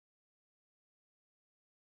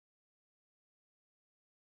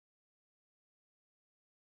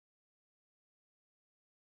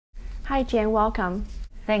Hi Tian, welcome.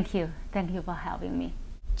 Thank you for having me.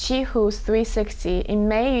 Qihoo's 360. In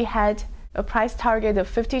May, you had a price target of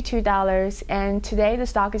 $52, and today the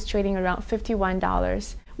stock is trading around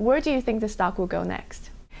 $51. Where do you think the stock will go next?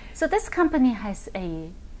 So this company has a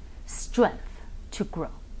strength to grow,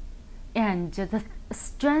 and the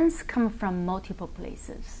strengths come from multiple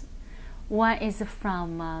places. One is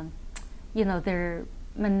from their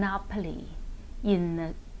monopoly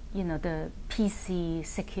in the PC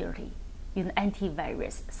security,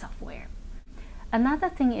 antivirus software. Another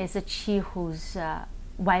thing is Qihoo's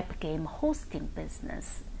web game hosting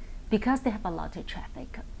business, because they have a lot of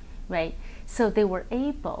traffic, right? So they were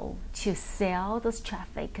able to sell this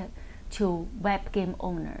traffic to web game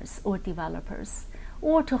owners or developers,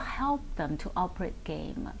 or to help them to operate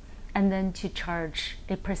game, and then to charge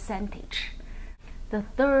a percentage. The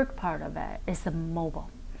third part of it is the mobile.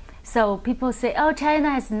 So people say, oh,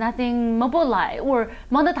 China has nothing mobile-like or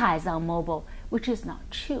monetized on mobile, which is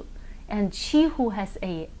not true. And Qihoo has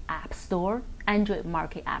a app store, Android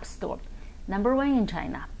market app store, #1 in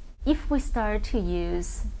China. If we start to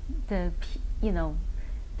use the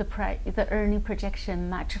earning projection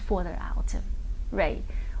much further out, right,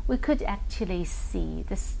 we could actually see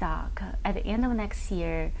the stock at the end of next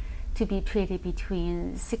year to be traded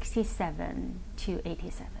between 67 to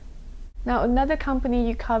 87. Now, another company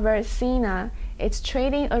you cover, Sina, it's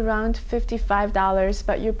trading around $55,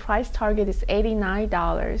 but your price target is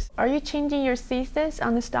 $89. Are you changing your thesis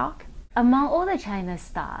on the stock? Among all the China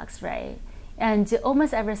stocks, right, and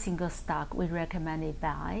almost every single stock we recommend a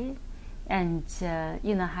buy, and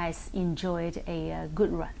has enjoyed a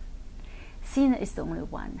good run. Sina is the only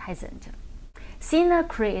one hasn't. Sina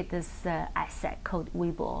created this asset called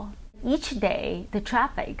Weibo. Each day, the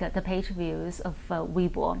traffic, the page views of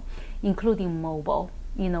Weibo, including mobile,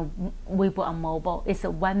 Weibo on mobile, is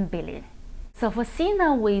 1 billion. So for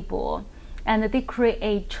Sina Weibo, and they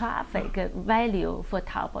create traffic value for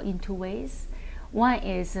Taobao in two ways. One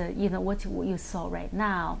is, what you saw right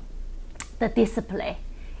now, the display,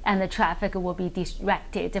 and the traffic will be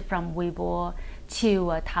directed from Weibo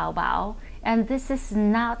to Taobao. And this is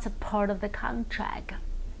not a part of the contract.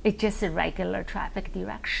 It's just a regular traffic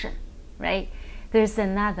direction, right? There's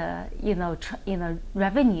another,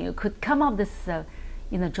 revenue could come up this,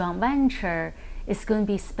 joint venture. It's going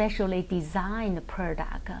to be specially designed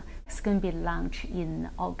product. It's going to be launched in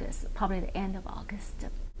August, probably the end of August.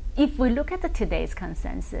 If we look at today's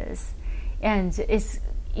consensus, and it's,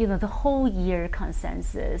 the whole year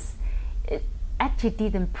consensus, it actually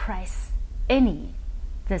didn't price any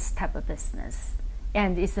this type of business,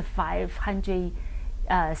 and it's a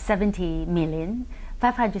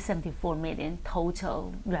 574 million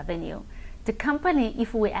total revenue. The company,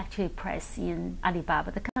 if we actually price in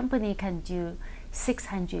Alibaba, the company can do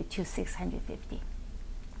 600 to 650,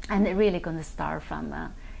 and they're really going to start from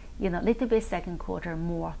little bit second quarter,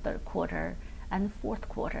 more third quarter, and fourth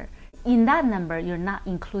quarter. In that number, you're not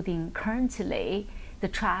including currently the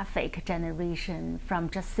traffic generation from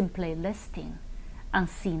just simply listing on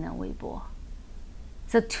Sina Weibo.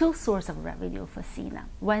 So two sources of revenue for Sina.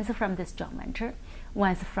 One's from this joint venture,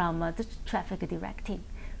 one's from the traffic directing.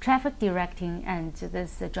 Traffic directing and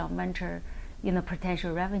this joint venture,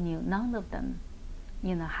 potential revenue, none of them,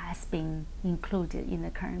 has been included in the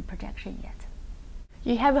current projection yet.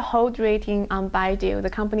 You have a hold rating on Baidu. The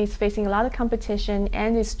company is facing a lot of competition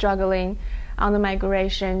and is struggling on the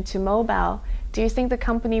migration to mobile. Do you think the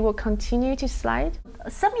company will continue to slide?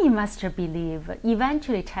 Some investors believe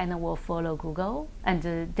eventually China will follow Google, and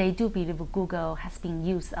they do believe Google has been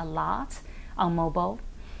used a lot on mobile.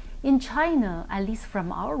 In China, at least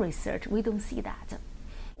from our research, we don't see that.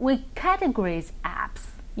 We categorize apps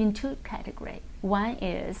in two categories. One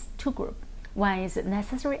is two groups. One is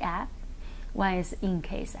necessary app, one is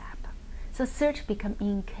in-case app. So search become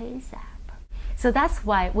in-case app. So that's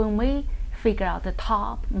why when we figure out the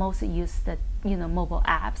top most used mobile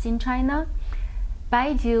apps in China,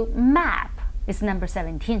 Baidu Map is number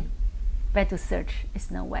 17. Baidu Search is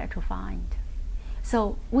nowhere to find.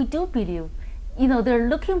 So we do believe, they're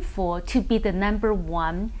looking for to be the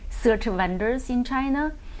 #1 search vendors in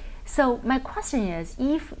China. So my question is,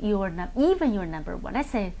 if you're even you're #1, let's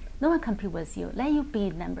say no one compete with you, let you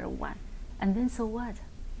be #1, and then so what?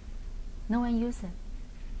 No one use it,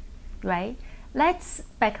 right? Let's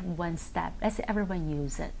back up one step. Let's say everyone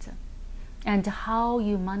use it, and how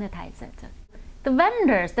you monetize it. The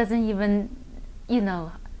vendors doesn't even,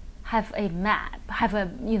 have a map, have a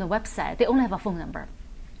website. They only have a phone number,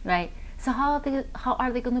 right? So how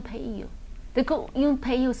are they going to pay you? They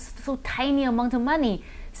pay you so tiny amount of money,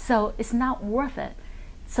 so it's not worth it.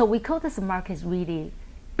 So we call this market really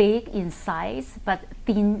big in size but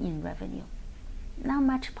thin in revenue. Not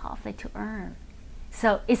much profit to earn.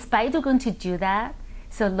 So is Baidu going to do that?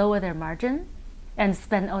 So lower their margin and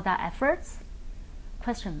spend all that efforts?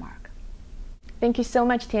 Question mark. Thank you so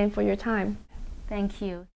much, Tian, for your time. Thank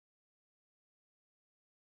you.